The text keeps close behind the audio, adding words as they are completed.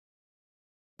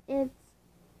it's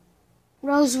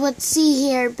Rosewood C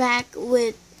here, back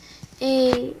with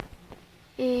a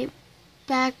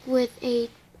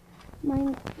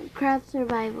Minecraft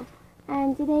survival.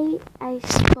 And today I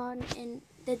spawned in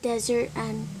the desert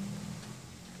and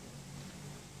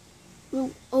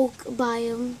oak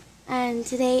biome, and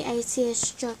today I see a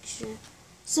structure.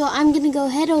 So I'm gonna go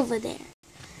head over there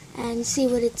and see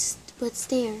what's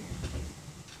there.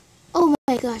 Oh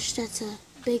my gosh, that's a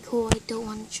big hole I don't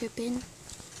want to trip in.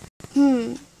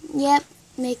 Yep,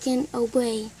 making a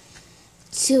way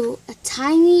to a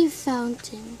tiny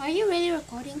fountain. Are you really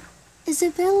recording?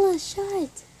 Isabella,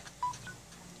 shut.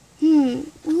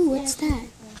 Ooh, what's that?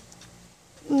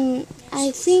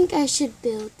 I think I should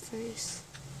build first.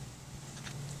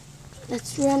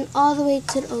 Let's run all the way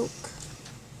to the oak.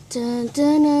 Dun,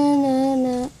 dun, dun, dun,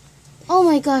 dun. Oh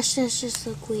my gosh, that's just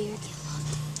look weird.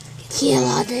 Kill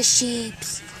all the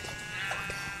sheeps.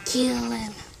 Kill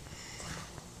them.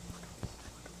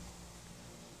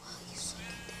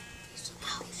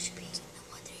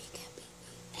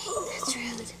 That's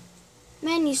rude.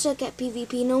 Man, you suck at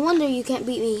PvP. No wonder you can't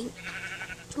beat me.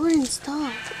 Jordan,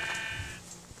 stop.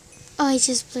 Oh, I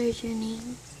just blurred your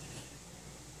name.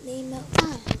 Name out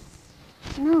loud.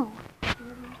 No.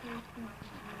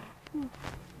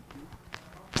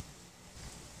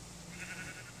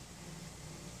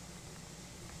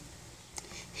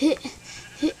 Hit.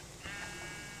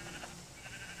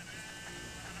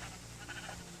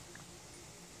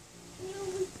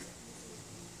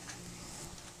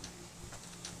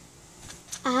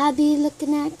 I be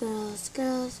looking at girls,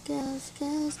 do.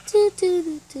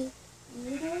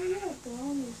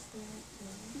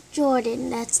 Jordan,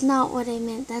 that's not what I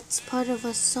meant. That's part of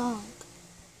a song.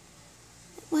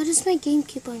 Why does my game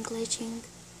keep on glitching?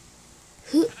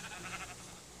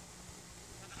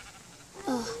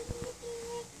 Oh.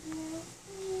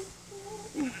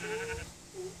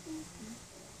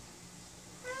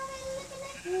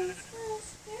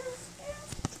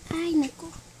 Ay, nako.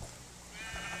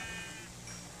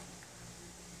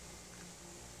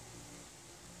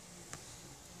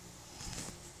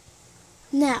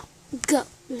 Now, go.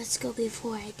 Let's go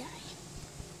before I die.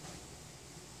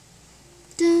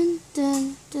 Dun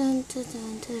dun dun dun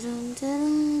dun dun dun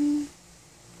dun.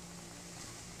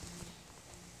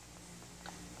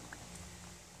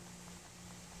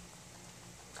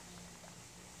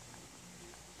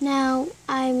 Now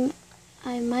I'm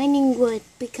mining wood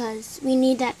because we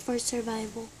need that for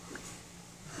survival.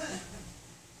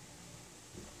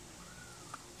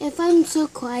 If I'm so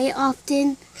quiet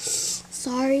often,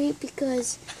 sorry,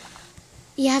 because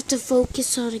you have to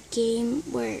focus on a game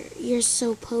where you're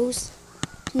supposed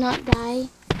to not die.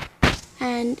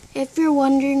 And if you're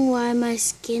wondering why my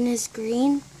skin is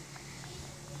green,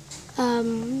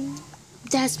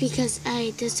 that's because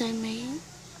I designed my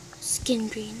skin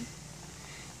green.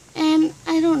 And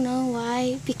I don't know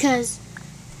why, because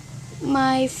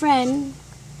my friend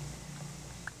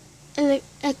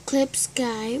Eclipse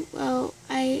guy, well,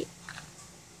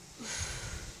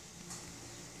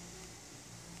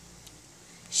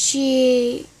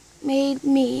 she made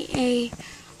me a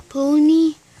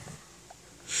pony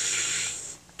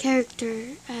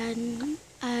character, and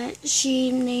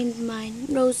she named mine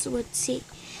Rosewood C.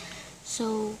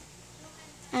 So,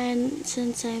 and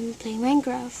since I'm playing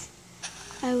Minecraft,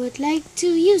 I would like to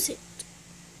use it,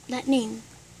 that name,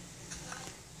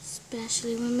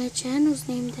 especially when my channel's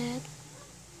named that.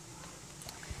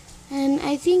 And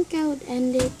I think I would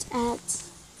end it at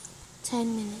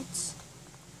 10 minutes.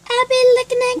 I've been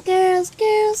looking at girls.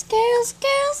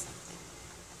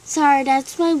 Sorry,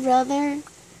 that's my brother.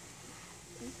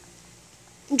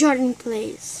 Jordan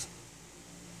plays.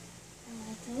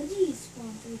 I told you he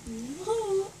sponsored me.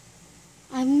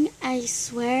 I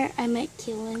swear I might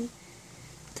kill him.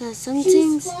 Because sometimes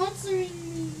He's sponsoring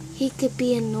me. he could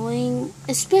be annoying,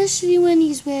 especially when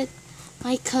he's with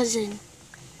my cousin.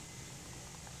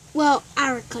 Well,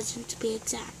 our cousin to be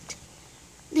exact.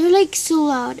 They're like so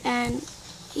loud, and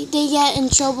they get in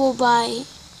trouble by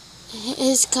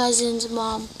his cousin's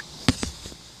mom.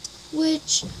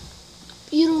 Which,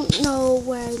 you don't know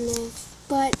where I live,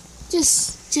 but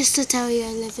just to tell you,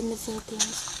 I live in the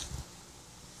Philippines.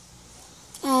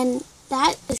 And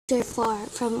that is very far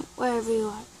from wherever you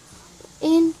are.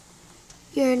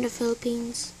 You're in the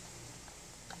Philippines.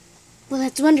 Well,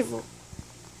 that's wonderful.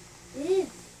 If,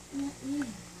 not you.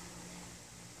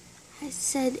 I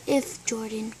said if,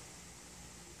 Jordan.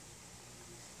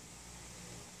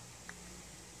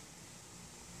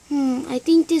 I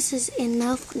think this is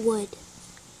enough wood.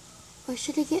 Or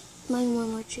should I get one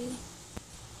more tree?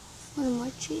 One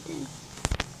more tree then.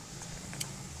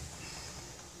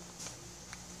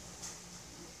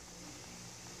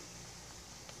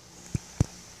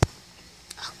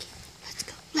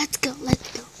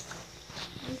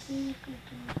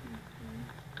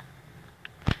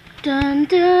 Dun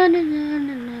dun dun dun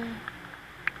dun dun.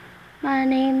 My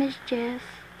name is Jeff.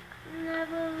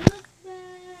 Never look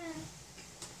back.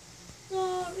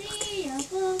 Story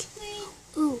of a queen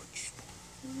Ooh.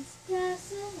 whose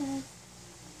castle has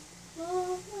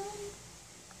fallen.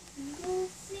 And we'll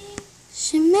sing.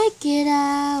 She make it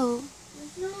out.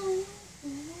 There's no one who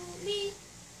will be.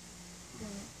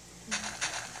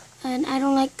 And I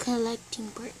don't like collecting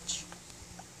birch.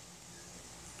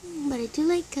 But I do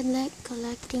like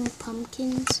collecting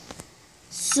pumpkins.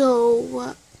 So,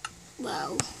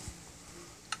 wow.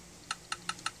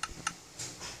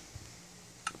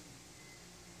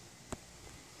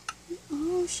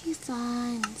 Oh, she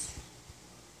finds.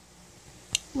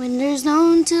 When there's no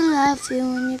one to love you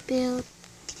when you build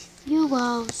your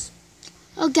walls.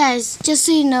 Oh guys, just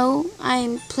so you know,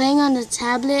 I'm playing on the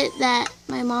tablet that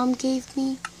my mom gave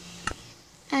me.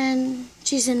 And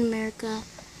she's in America.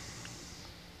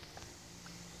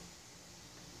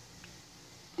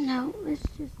 Now, let's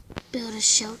just build a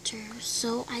shelter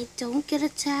so I don't get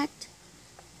attacked.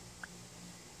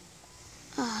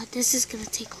 This is gonna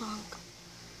take long.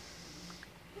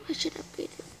 I should upgrade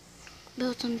it.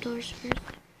 Build some doors first.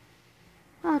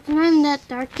 Wow, it's not even that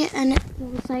dark yet, and it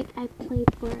feels like I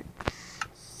played for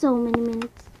so many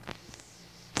minutes.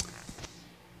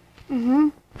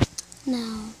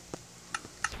 Now,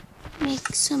 make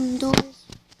some doors.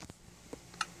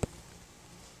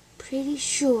 Pretty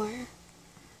sure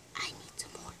I need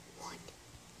some more wood.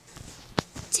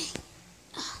 Dang.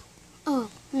 Oh,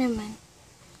 never mind.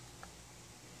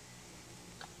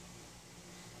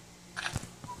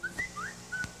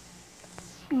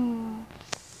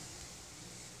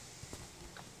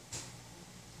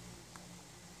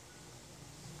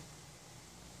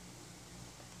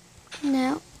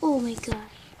 Now, oh my gosh.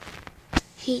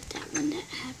 Hate that when that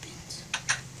happens.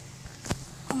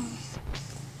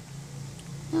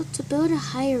 Now to build a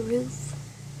higher roof.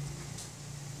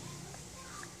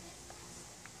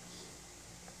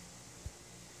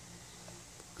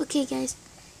 Okay guys,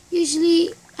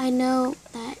 usually I know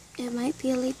that it might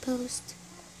be a late post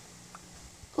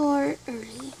or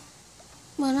early.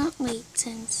 Well, not late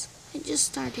since I just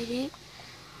started it,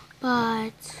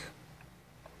 but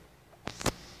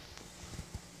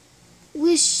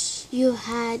wish you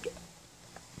had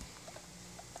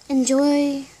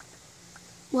enjoy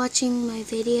watching my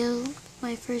video,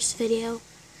 my first video.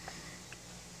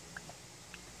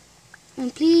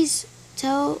 And please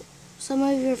tell some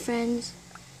of your friends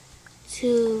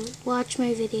to watch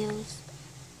my videos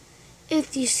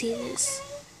if you see this.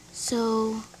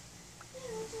 So,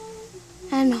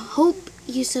 and hope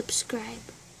you subscribe,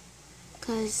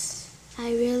 because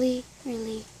I really,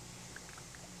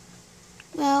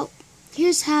 well,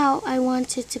 here's how I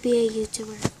wanted to be a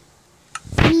YouTuber.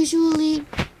 Usually,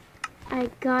 I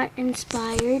got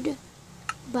inspired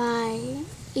by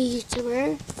a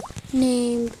YouTuber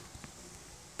named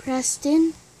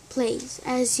Preston Plays.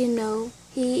 As you know,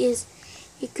 he is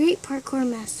a great parkour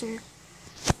master.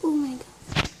 Oh my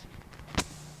god.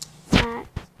 That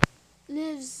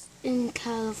lives in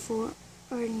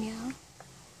California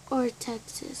or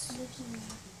Texas.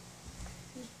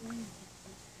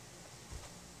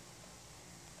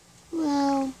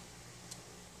 Well,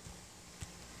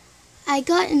 I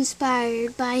got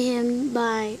inspired by him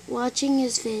by watching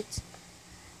his vids,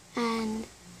 and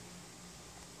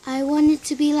I wanted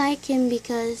to be like him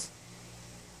because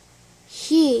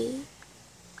he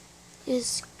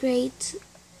is great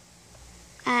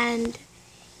and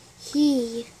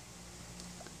he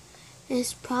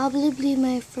is probably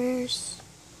my first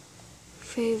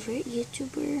favorite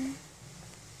YouTuber,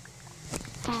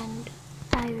 and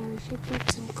I really should get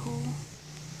some coal.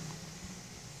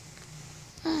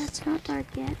 It's not dark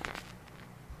yet.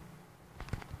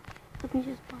 Let me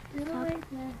just pop this up.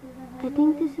 I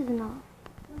think this is enough.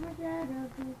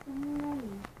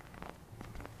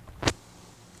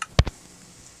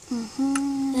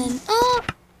 Then, oh!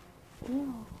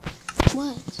 Ew.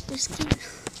 What? Your skin.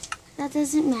 That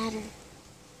doesn't matter.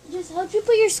 Just how'd you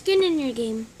put your skin in your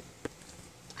game?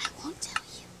 I won't tell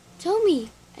you. Tell me.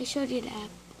 I showed you the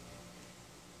app.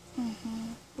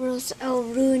 Or else I'll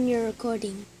ruin your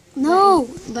recording. No!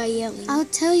 By yelling. I'll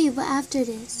tell you, but after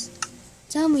this.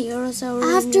 Tell me, or else I'll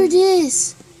ruin After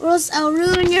this. Or else I'll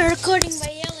ruin your recording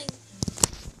by yelling.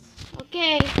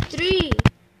 Okay, 3.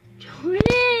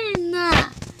 Jordan!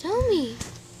 Tell me.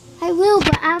 I will,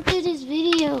 but after this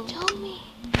video. Tell me.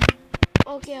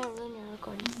 Okay, I'll ruin your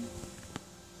recording.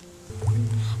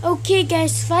 Okay,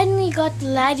 guys, finally got the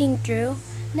lighting through.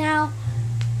 Now,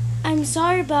 I'm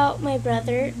sorry about my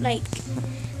brother. Like,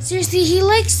 seriously, he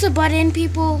likes to butt in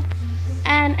people,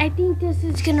 And I think this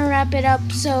is gonna wrap it up.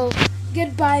 So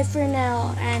goodbye for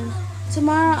now, and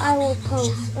tomorrow I will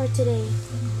post, or today.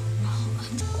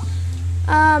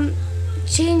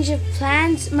 Change of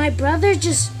plans. My brother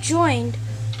just joined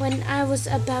when I was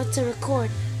about to record.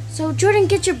 So Jordan,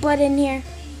 get your butt in here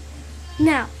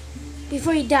now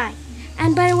before you die.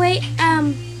 And by the way,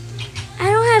 I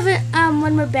don't have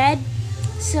one more bed,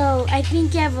 so I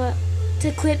think you have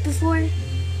to quit before.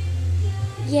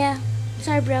 Yeah,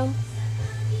 sorry, bro.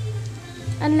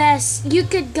 Unless you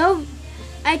could go,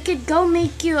 I could go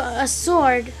make you a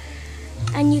sword,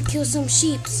 and you kill some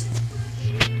sheeps.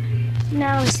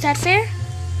 Now, is that fair?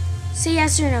 Say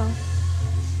yes or no.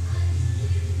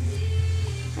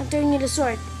 I'm throwing you the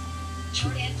sword.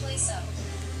 Jordan, please so.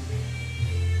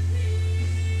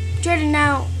 Jordan,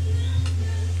 now,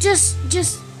 just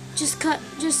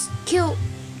kill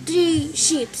 3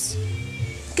 sheeps.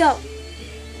 Go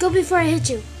before I hit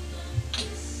you.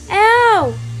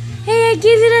 Ow! Hey, I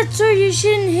gave you that sword. You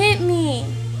shouldn't hit me.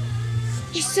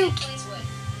 You're so. Jordan, please wood.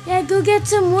 Yeah, go get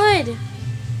some wood.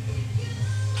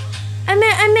 I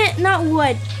meant not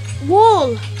wood.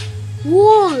 Wool.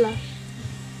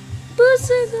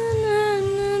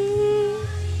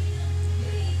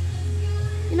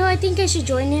 You know, I think I should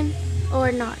join him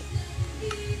or not.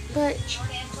 But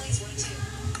Jordan, please wood too.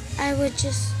 I would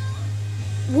just.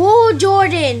 Whoa,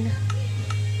 Jordan.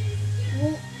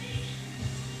 Whoa.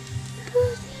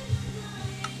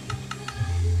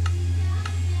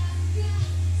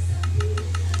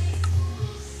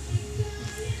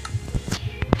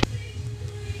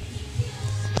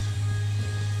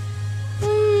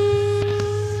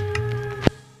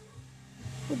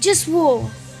 Just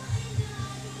wool.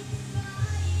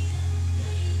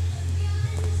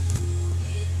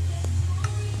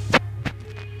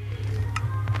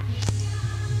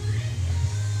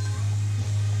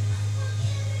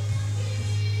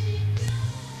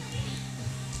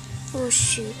 Oh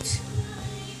shoot.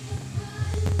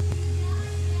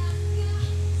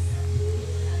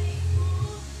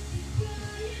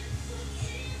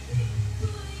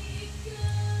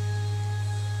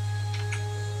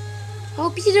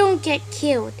 Hope you don't get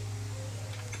killed.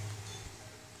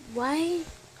 Why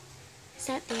is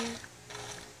that there?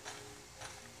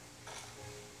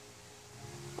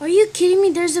 Are you kidding me?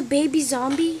 There's a baby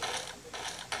zombie?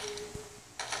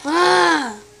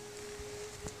 Ah!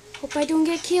 Hope I don't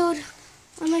get killed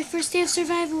on my first day of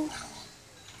survival.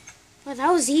 Well,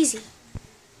 that was easy.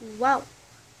 Wow.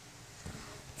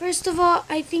 First of all,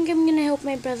 I think I'm gonna help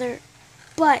my brother,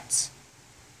 but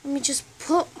let me just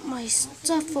put my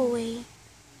stuff away.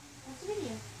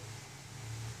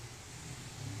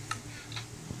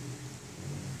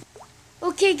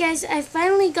 Okay guys, I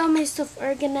finally got my stuff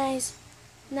organized.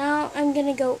 Now I'm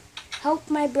gonna go help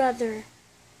my brother.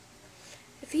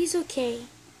 If he's okay,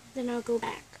 then I'll go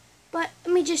back. But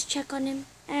let me just check on him,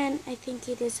 and I think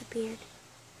he disappeared.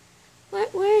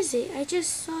 Where is it? I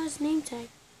just saw his name tag.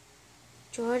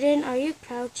 Jordan, are you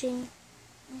crouching?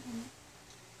 Mm-hmm.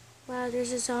 Wow,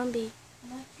 there's a zombie.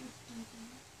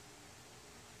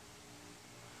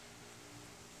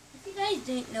 If you guys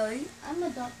didn't know, I'm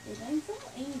adopted. I'm from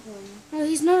England. No,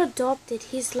 he's not adopted.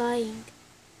 He's lying.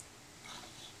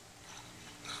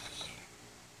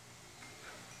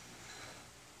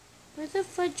 Where the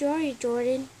fudge are you,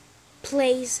 Jordan?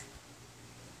 Please.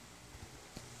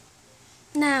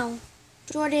 Now,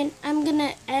 Jordan, I'm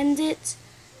gonna end it,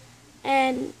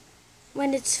 and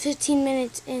when it's 15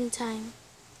 minutes in time.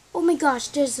 Oh my gosh,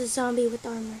 there's a zombie with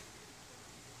armor.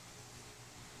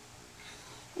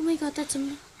 Oh my god, that's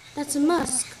a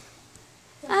musk.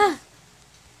 Ah!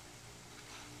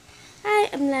 Hi,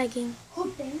 I'm lagging.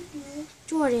 Oh, thank you.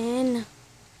 Jordan.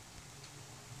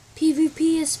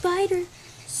 PvP is spider,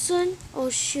 son. Oh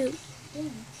shoot.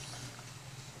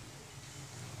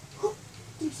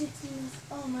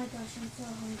 Oh my gosh, I'm so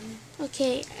hungry.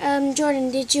 Okay,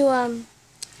 Jordan, did you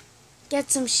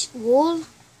get some wool?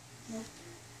 Nope.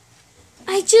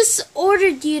 I just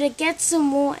ordered you to get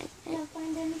some wool. Can I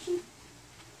find that machine?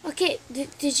 Okay,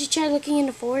 did you try looking in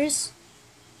the forest?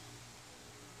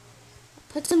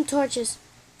 Put some torches.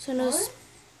 So no. Forest?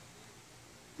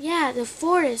 Yeah, the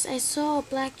forest. I saw a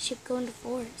black sheep go in the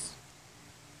forest.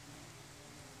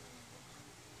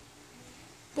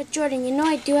 But Jordan, you know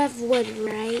I do have wood,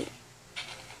 right?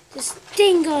 The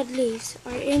sting god leaves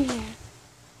are in here.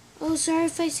 Oh, sorry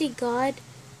if I say God.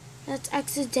 That's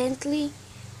accidentally.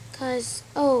 Cause,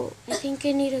 oh, I think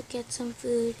I need to get some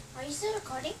food. Are you still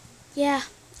recording? Yeah,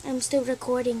 I'm still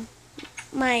recording.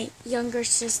 My younger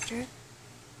sister.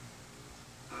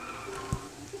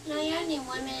 No, you're only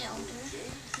 1 minute older.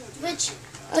 Which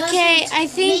Okay, doesn't I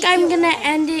think make I'm you gonna old.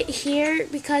 end it here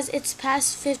because it's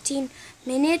past 15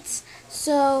 minutes.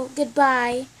 So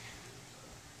goodbye.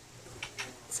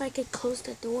 If I could close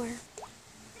the door.